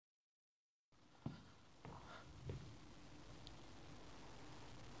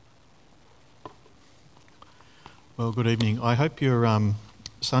Well, good evening. I hope your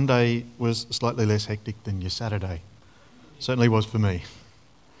Sunday was slightly less hectic than your Saturday. Certainly was for me.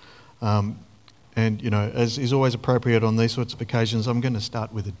 And, you know, as is always appropriate on these sorts of occasions, I'm going to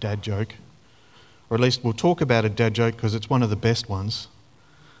start with a dad joke. Or at least we'll talk about a dad joke because it's one of the best ones.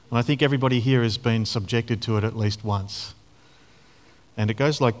 And I think everybody here has been subjected to it at least once. And it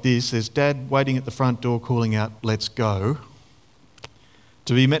goes like this. There's Dad waiting at the front door calling out, "Let's go,"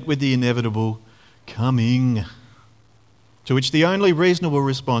 to be met with the inevitable, "Coming." To which the only reasonable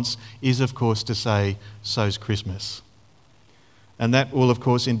response is, of course, to say, "So's Christmas." And that will, of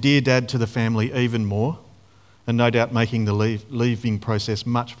course, endear Dad to the family even more, and no doubt making the leaving process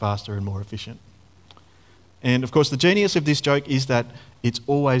much faster and more efficient. And, of course, the genius of this joke is that it's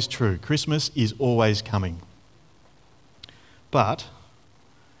always true. Christmas is always coming. But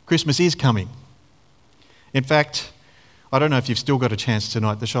Christmas is coming. In fact, I don't know if you've still got a chance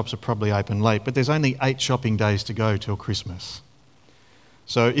tonight. The shops are probably open late, but there's only 8 shopping days to go till Christmas.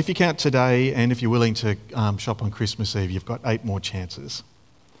 So if you count today and if you're willing to shop on Christmas Eve, you've got 8 more chances.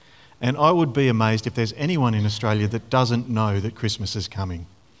 And I would be amazed if there's anyone in Australia that doesn't know that Christmas is coming.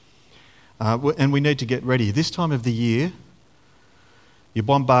 And we need to get ready. This time of the year, you're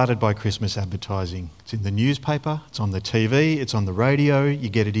bombarded by Christmas advertising. It's in the newspaper, it's on the TV, it's on the radio, you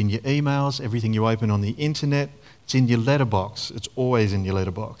get it in your emails, everything you open on the internet, it's in your letterbox. It's always in your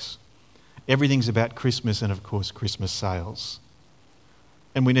letterbox. Everything's about Christmas and, of course, Christmas sales.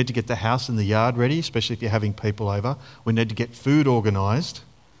 And we need to get the house and the yard ready, especially if you're having people over. We need to get food organised.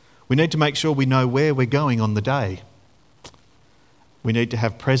 We need to make sure we know where we're going on the day. We need to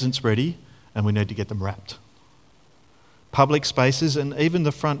have presents ready and we need to get them wrapped. Public spaces and even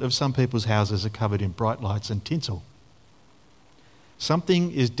the front of some people's houses are covered in bright lights and tinsel.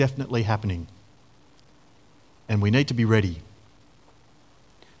 Something is definitely happening. And we need to be ready.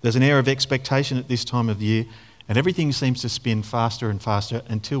 There's an air of expectation at this time of the year, and everything seems to spin faster and faster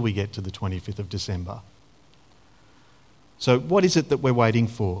until we get to the 25th of December. So what is it that we're waiting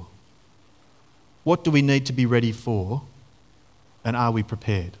for? What do we need to be ready for? And are we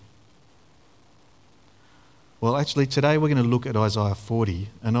prepared? Well, actually, today we're going to look at Isaiah 40,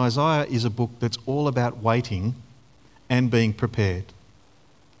 and Isaiah is a book that's all about waiting and being prepared.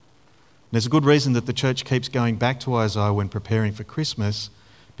 There's a good reason that the church keeps going back to Isaiah when preparing for Christmas,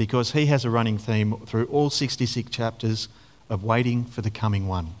 because he has a running theme through all 66 chapters of waiting for the coming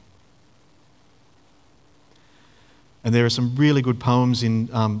one. And there are some really good poems in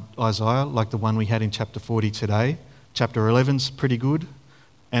Isaiah, like the one we had in chapter 40 today. Chapter 11's pretty good,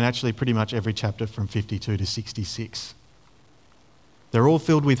 and actually pretty much every chapter from 52 to 66. They're all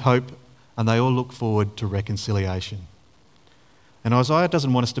filled with hope, and they all look forward to reconciliation. And Isaiah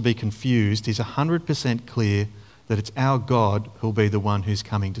doesn't want us to be confused. He's 100% clear that it's our God who'll be the one who's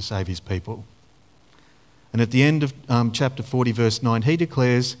coming to save his people. And at the end of chapter 40, verse 9, he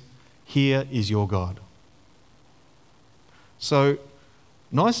declares, "Here is your God." So,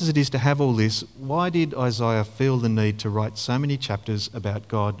 nice as it is to have all this, why did Isaiah feel the need to write so many chapters about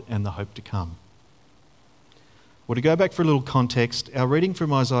God and the hope to come? Well, to go back for a little context, our reading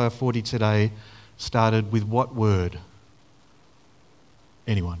from Isaiah 40 today started with what word?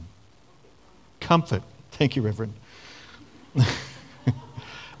 Anyone? Comfort. Thank you, Reverend.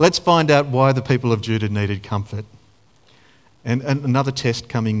 Let's find out why the people of Judah needed comfort. And another test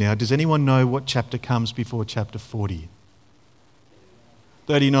coming now. Does anyone know what chapter comes before chapter 40?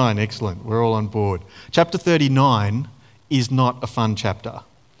 39, excellent. We're all on board. Chapter 39 is not a fun chapter.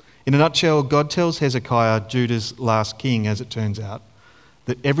 In a nutshell, God tells Hezekiah, Judah's last king, as it turns out,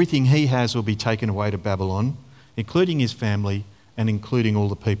 that everything he has will be taken away to Babylon, including his family and including all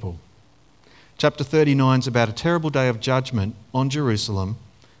the people. Chapter 39 is about a terrible day of judgment on Jerusalem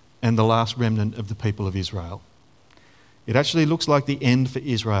and the last remnant of the people of Israel. It actually looks like the end for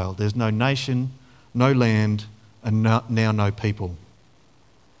Israel. There's no nation, no land, and now no people.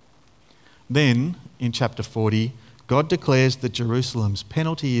 Then, in chapter 40, God declares that Jerusalem's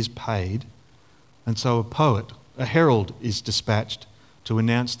penalty is paid, and so a poet, a herald, is dispatched to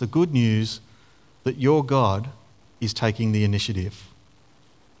announce the good news that your God is taking the initiative.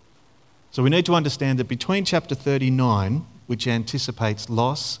 So we need to understand that between chapter 39, which anticipates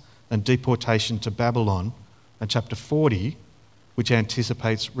loss and deportation to Babylon, and chapter 40, which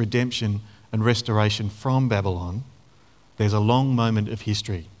anticipates redemption and restoration from Babylon, there's a long moment of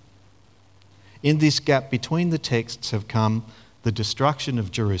history. In this gap between the texts have come the destruction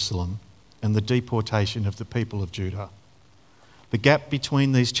of Jerusalem and the deportation of the people of Judah. The gap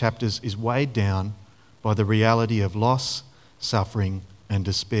between these chapters is weighed down by the reality of loss, suffering, and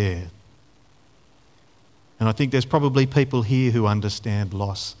despair. And I think there's probably people here who understand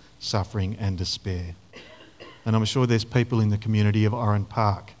loss, suffering, and despair. And I'm sure there's people in the community of Oran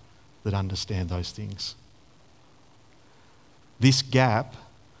Park that understand those things. This gap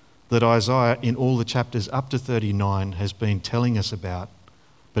that Isaiah, in all the chapters up to 39, has been telling us about,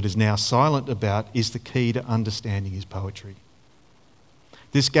 but is now silent about, is the key to understanding his poetry.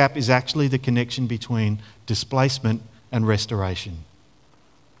 This gap is actually the connection between displacement and restoration.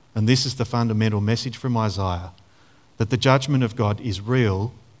 And this is the fundamental message from Isaiah, that the judgment of God is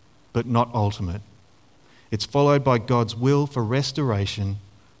real, but not ultimate. It's followed by God's will for restoration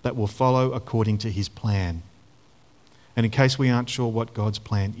that will follow according to his plan. And in case we aren't sure what God's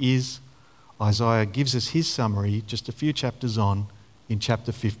plan is, Isaiah gives us his summary just a few chapters on in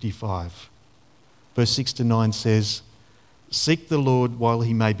chapter 55. Verse 6 to 9 says, "Seek the Lord while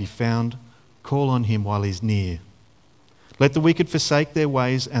he may be found, call on him while he's near. Let the wicked forsake their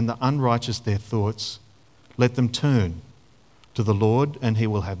ways and the unrighteous their thoughts. Let them turn to the Lord, and he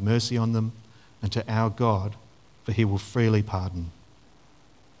will have mercy on them, and to our God, for he will freely pardon."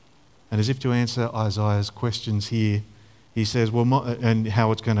 And as if to answer Isaiah's questions here, he says, and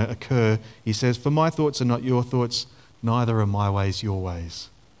how it's going to occur, he says, "For my thoughts are not your thoughts, neither are my ways your ways.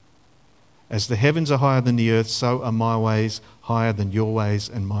 As the heavens are higher than the earth, so are my ways higher than your ways,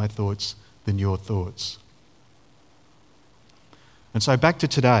 and my thoughts than your thoughts." And so back to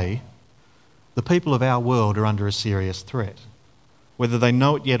today, the people of our world are under a serious threat. Whether they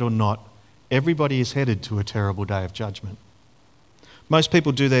know it yet or not, everybody is headed to a terrible day of judgment. Most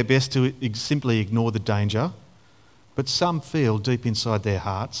people do their best to simply ignore the danger, but some feel deep inside their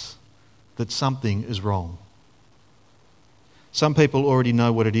hearts that something is wrong. Some people already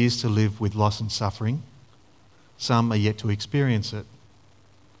know what it is to live with loss and suffering. Some are yet to experience it.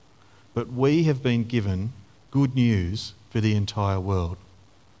 But we have been given good news for the entire world,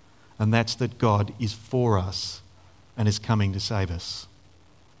 and that's that God is for us and is coming to save us.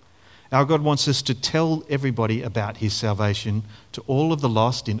 Our God wants us to tell everybody about his salvation, to all of the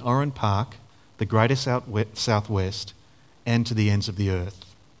lost in Oran Park, the greater southwest, and to the ends of the earth.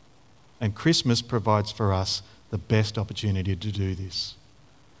 And Christmas provides for us the best opportunity to do this.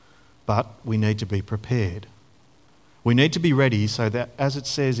 But we need to be prepared. We need to be ready so that, as it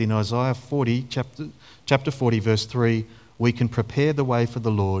says in Isaiah 40, chapter 40, verse 3, we can prepare the way for the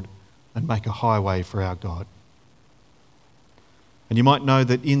Lord and make a highway for our God. And you might know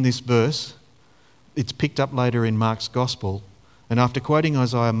that in this verse, it's picked up later in Mark's Gospel, and after quoting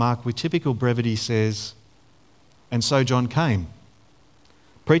Isaiah, Mark with typical brevity says, "And so John came,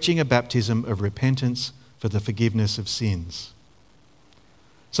 preaching a baptism of repentance for the forgiveness of sins."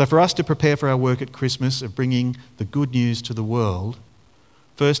 So for us to prepare for our work at Christmas of bringing the good news to the world,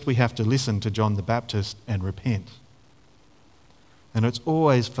 first we have to listen to John the Baptist and repent. And it's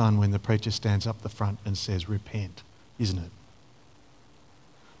always fun when the preacher stands up the front and says, "Repent," isn't it?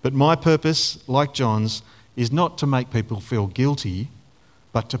 But my purpose, like John's, is not to make people feel guilty,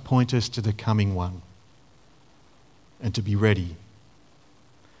 but to point us to the coming one and to be ready.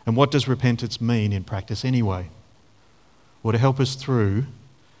 And what does repentance mean in practice anyway? Well, to help us through,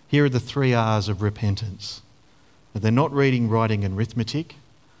 here are the 3 R's of repentance. Now, they're not reading, writing and arithmetic,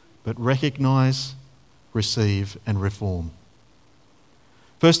 but recognise, receive and reform.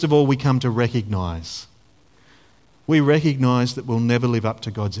 First of all, we come to recognise. We recognise that we'll never live up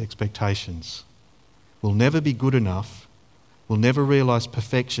to God's expectations. We'll never be good enough. We'll never realise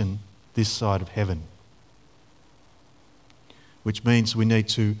perfection this side of heaven. Which means we need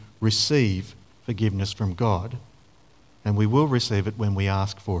to receive forgiveness from God, and we will receive it when we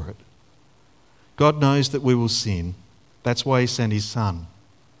ask for it. God knows that we will sin. That's why he sent his Son.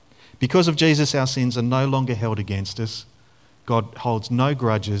 Because of Jesus, our sins are no longer held against us. God holds no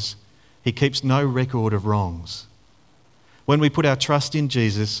grudges. He keeps no record of wrongs. When we put our trust in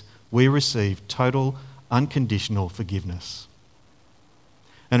Jesus, we receive total, unconditional forgiveness.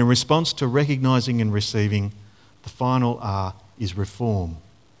 And in response to recognising and receiving, the final R is reform.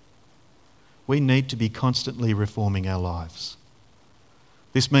 We need to be constantly reforming our lives.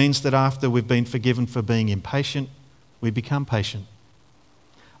 This means that after we've been forgiven for being impatient, we become patient.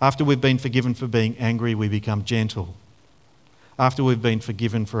 After we've been forgiven for being angry, we become gentle. After we've been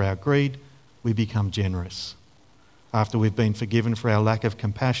forgiven for our greed, we become generous. After we've been forgiven for our lack of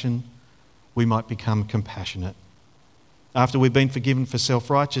compassion, we might become compassionate. After we've been forgiven for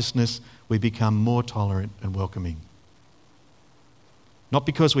self-righteousness, we become more tolerant and welcoming. Not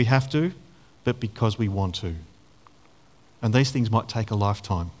because we have to, but because we want to. And these things might take a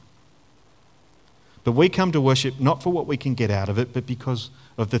lifetime. But we come to worship not for what we can get out of it, but because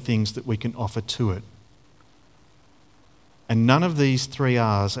of the things that we can offer to it. And none of these 3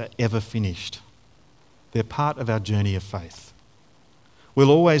 R's are ever finished. They're part of our journey of faith.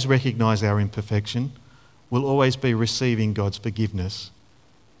 We'll always recognise our imperfection, we'll always be receiving God's forgiveness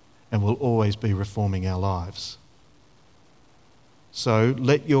and we'll always be reforming our lives. So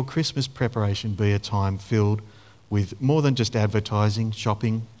let your Christmas preparation be a time filled with more than just advertising,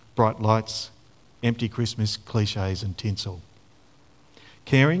 shopping, bright lights, empty Christmas cliches and tinsel.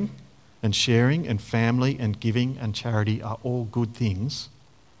 Caring and sharing and family and giving and charity are all good things,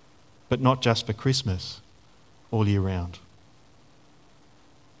 but not just for Christmas, all year round.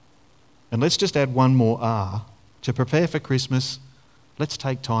 And let's just add one more R. To prepare for Christmas, let's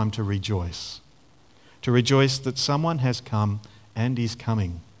take time to rejoice. To rejoice that someone has come and is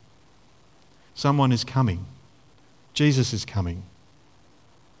coming. Someone is coming. Jesus is coming.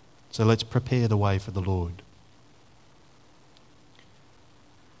 So let's prepare the way for the Lord.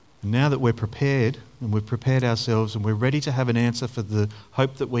 And now that we're prepared and we've prepared ourselves and we're ready to have an answer for the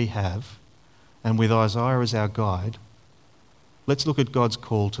hope that we have, and with Isaiah as our guide, let's look at God's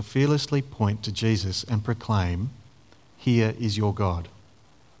call to fearlessly point to Jesus and proclaim, "Here is your God."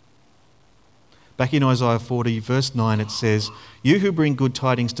 Back in Isaiah 40, verse 9, it says, "You who bring good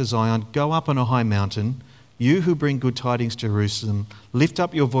tidings to Zion, go up on a high mountain. You who bring good tidings to Jerusalem, lift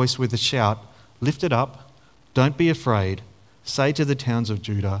up your voice with a shout. Lift it up. Don't be afraid. Say to the towns of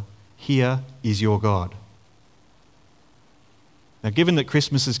Judah, here is your God." Now, given that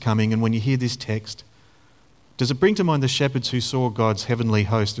Christmas is coming, and when you hear this text, does it bring to mind the shepherds who saw God's heavenly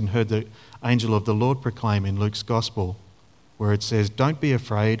host and heard the angel of the Lord proclaim in Luke's Gospel, where it says, "Don't be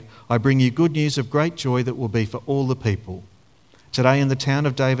afraid. I bring you good news of great joy that will be for all the people. Today in the town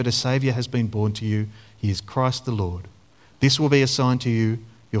of David a Saviour has been born to you. He is Christ the Lord. This will be a sign to you.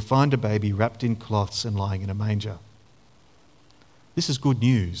 You'll find a baby wrapped in cloths and lying in a manger." This is good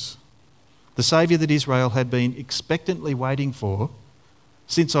news. The Saviour that Israel had been expectantly waiting for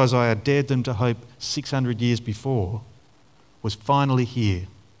since Isaiah dared them to hope 600 years before was finally here.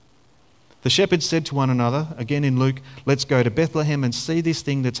 The shepherds said to one another, again in Luke, "Let's go to Bethlehem and see this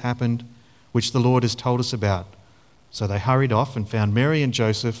thing that's happened, which the Lord has told us about." So they hurried off and found Mary and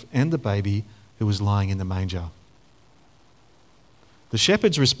Joseph and the baby who was lying in the manger. The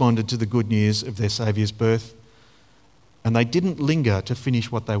shepherds responded to the good news of their Saviour's birth, and they didn't linger to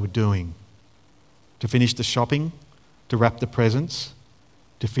finish what they were doing, to finish the shopping, to wrap the presents,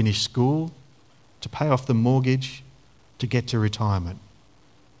 to finish school, to pay off the mortgage, to get to retirement.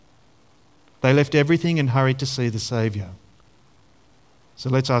 They left everything and hurried to see the Saviour. So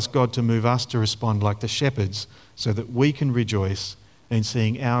let's ask God to move us to respond like the shepherds so that we can rejoice in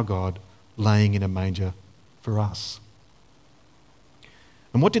seeing our God laying in a manger for us.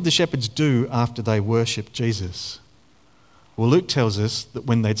 And what did the shepherds do after they worshipped Jesus? Well, Luke tells us that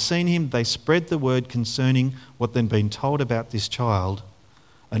when they'd seen him, they spread the word concerning what they'd been told about this child,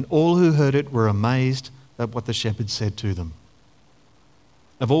 and all who heard it were amazed at what the shepherds said to them.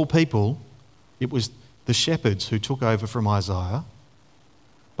 Of all people, it was the shepherds who took over from Isaiah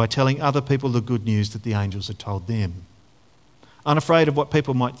by telling other people the good news that the angels had told them. Unafraid of what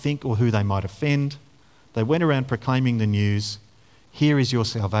people might think or who they might offend, they went around proclaiming the news, "Here is your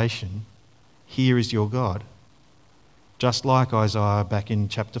salvation, here is your God." Just like Isaiah back in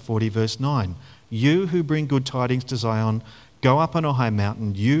chapter 40, verse 9. "You who bring good tidings to Zion, go up on a high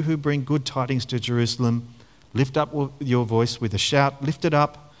mountain. You who bring good tidings to Jerusalem, lift up your voice with a shout. Lift it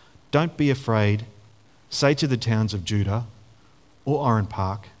up. Don't be afraid. Say to the towns of Judah or Oran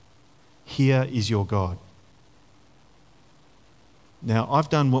Park, here is your God." Now, I've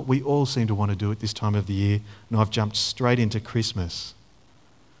done what we all seem to want to do at this time of the year, and I've jumped straight into Christmas.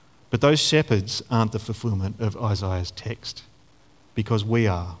 But those shepherds aren't the fulfillment of Isaiah's text, because we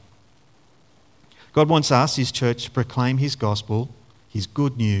are. God wants us, his church, to proclaim his gospel, his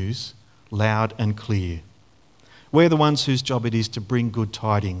good news, loud and clear. We're the ones whose job it is to bring good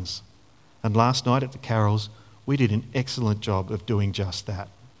tidings. And last night at the carols, we did an excellent job of doing just that.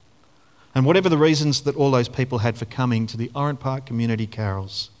 And whatever the reasons that all those people had for coming to the Oran Park Community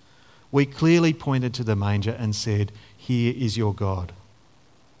Carols, we clearly pointed to the manger and said, "Here is your God."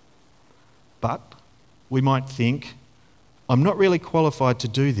 But we might think, I'm not really qualified to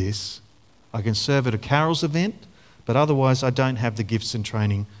do this. I can serve at a carols event, but otherwise I don't have the gifts and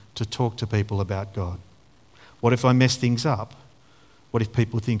training to talk to people about God. What if I mess things up? What if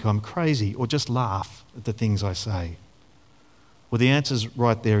people think I'm crazy or just laugh at the things I say? Well, the answer's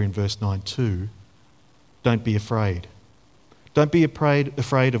right there in verse 9 too. Don't be afraid. Don't be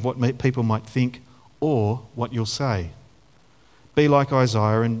afraid of what people might think or what you'll say. Be like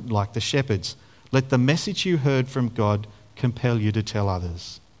Isaiah and like the shepherds. Let the message you heard from God compel you to tell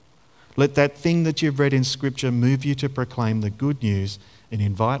others. Let that thing that you've read in Scripture move you to proclaim the good news and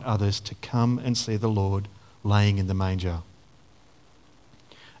invite others to come and see the Lord laying in the manger.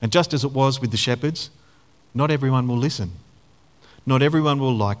 And just as it was with the shepherds, Not everyone will listen. Not everyone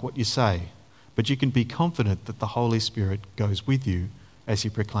will like what you say, but you can be confident that the Holy Spirit goes with you as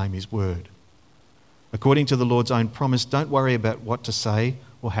you proclaim his word. According to the Lord's own promise, don't worry about what to say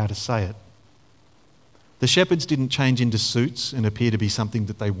or how to say it. The shepherds didn't change into suits and appear to be something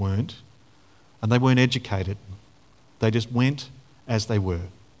that they weren't, and they weren't educated. They just went as they were.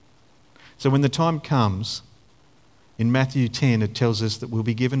 So when the time comes, in Matthew 10, it tells us that we'll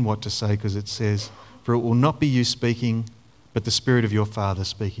be given what to say, because it says, "For it will not be you speaking, but the Spirit of your Father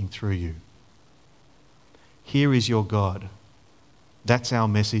speaking through you." Here is your God. That's our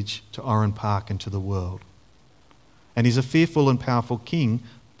message to Oran Park and to the world. And he's a fearful and powerful king,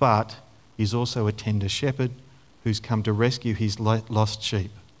 but he's also a tender shepherd who's come to rescue his lost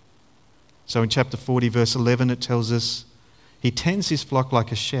sheep. So in chapter 40, verse 11, it tells us, "He tends his flock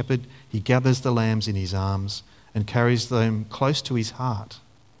like a shepherd. He gathers the lambs in his arms and carries them close to his heart.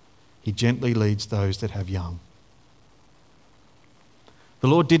 He gently leads those that have young." The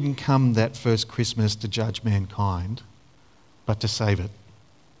Lord didn't come that first Christmas to judge mankind, but to save it.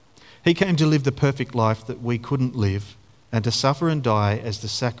 He came to live the perfect life that we couldn't live, and to suffer and die as the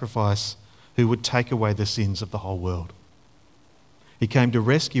sacrifice who would take away the sins of the whole world. He came to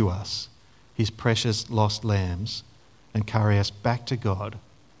rescue us, his precious lost lambs, and carry us back to God.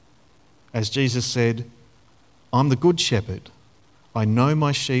 As Jesus said, "I'm the good shepherd. I know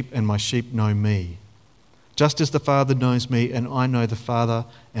my sheep and my sheep know me. Just as the Father knows me and I know the Father,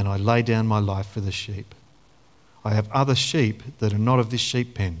 and I lay down my life for the sheep. I have other sheep that are not of this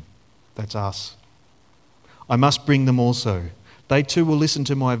sheep pen." That's us. "I must bring them also. They too will listen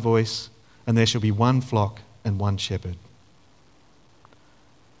to my voice, and there shall be one flock and one shepherd."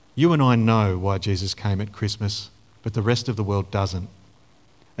 You and I know why Jesus came at Christmas, but the rest of the world doesn't.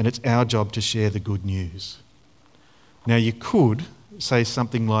 And it's our job to share the good news. Now you could say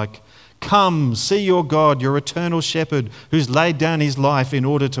something like, "Come, see your God, your eternal shepherd, who's laid down his life in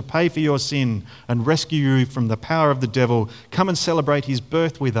order to pay for your sin and rescue you from the power of the devil. Come and celebrate his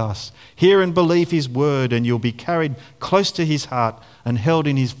birth with us. Hear and believe his word, and you'll be carried close to his heart and held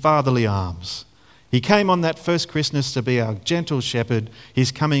in his fatherly arms. He came on that first Christmas to be our gentle shepherd.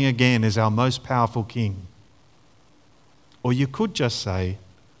 He's coming again as our most powerful king." Or you could just say,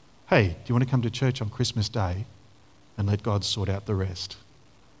 "Hey, do you want to come to church on Christmas Day?" and let God sort out the rest.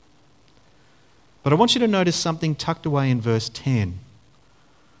 But I want you to notice something tucked away in verse 10.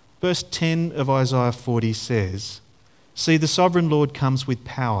 Verse 10 of Isaiah 40 says, "See, the sovereign Lord comes with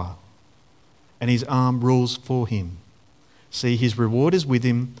power, and his arm rules for him. See, his reward is with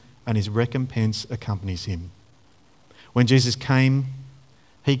him, and his recompense accompanies him." When Jesus came,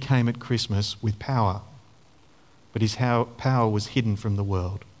 he came at Christmas with power, but his power was hidden from the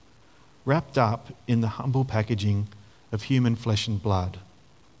world, wrapped up in the humble packaging of human flesh and blood.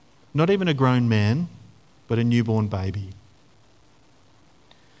 Not even a grown man, but a newborn baby.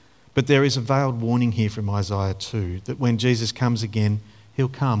 But there is a veiled warning here from Isaiah 2 that when Jesus comes again, he'll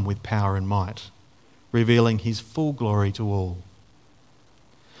come with power and might, revealing his full glory to all.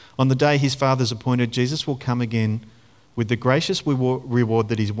 On the day his Father's appointed, Jesus will come again with the gracious reward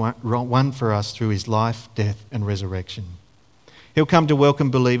that he's won for us through his life, death, and resurrection. He'll come to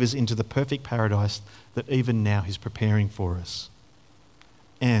welcome believers into the perfect paradise that even now he's preparing for us.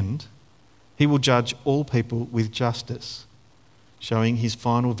 And he will judge all people with justice, showing his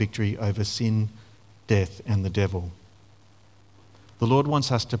final victory over sin, death, and the devil. The Lord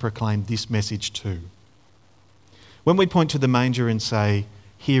wants us to proclaim this message too. When we point to the manger and say,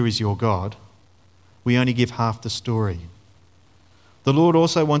 "Here is your God," we only give half the story. The Lord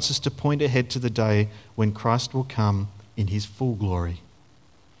also wants us to point ahead to the day when Christ will come in his full glory.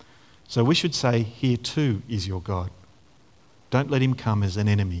 So we should say, "Here too is your God." Don't let him come as an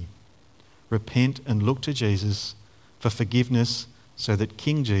enemy. Repent and look to Jesus for forgiveness so that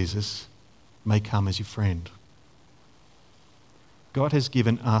King Jesus may come as your friend. God has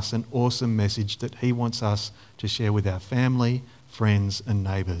given us an awesome message that he wants us to share with our family, friends, and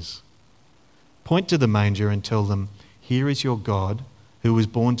neighbours. Point to the manger and tell them, "Here is your God who was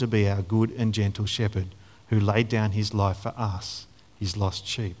born to be our good and gentle shepherd, who laid down his life for us, his lost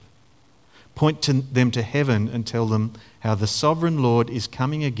sheep." Point to them to heaven and tell them how the sovereign Lord is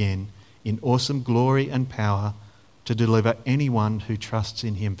coming again in awesome glory and power to deliver anyone who trusts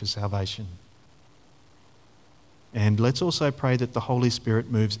in him for salvation. And let's also pray that the Holy Spirit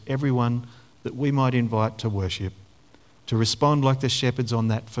moves everyone that we might invite to worship to respond like the shepherds on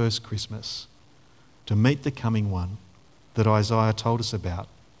that first Christmas, to meet the coming one that Isaiah told us about,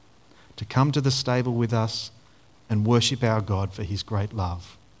 to come to the stable with us and worship our God for his great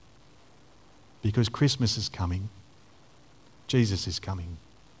love. Because Christmas is coming. Jesus is coming.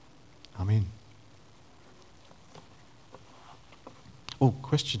 Amen. Oh,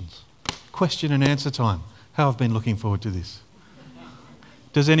 questions. Question and answer time. How I've been looking forward to this.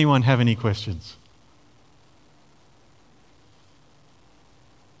 Does anyone have any questions?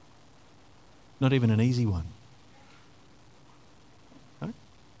 Not even an easy one. No?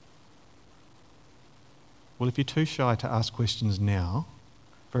 Well, if you're too shy to ask questions now,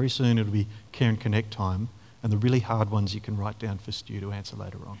 very soon it'll be Care and Connect time, and the really hard ones you can write down for Stu to answer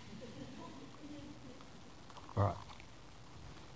later on. All right.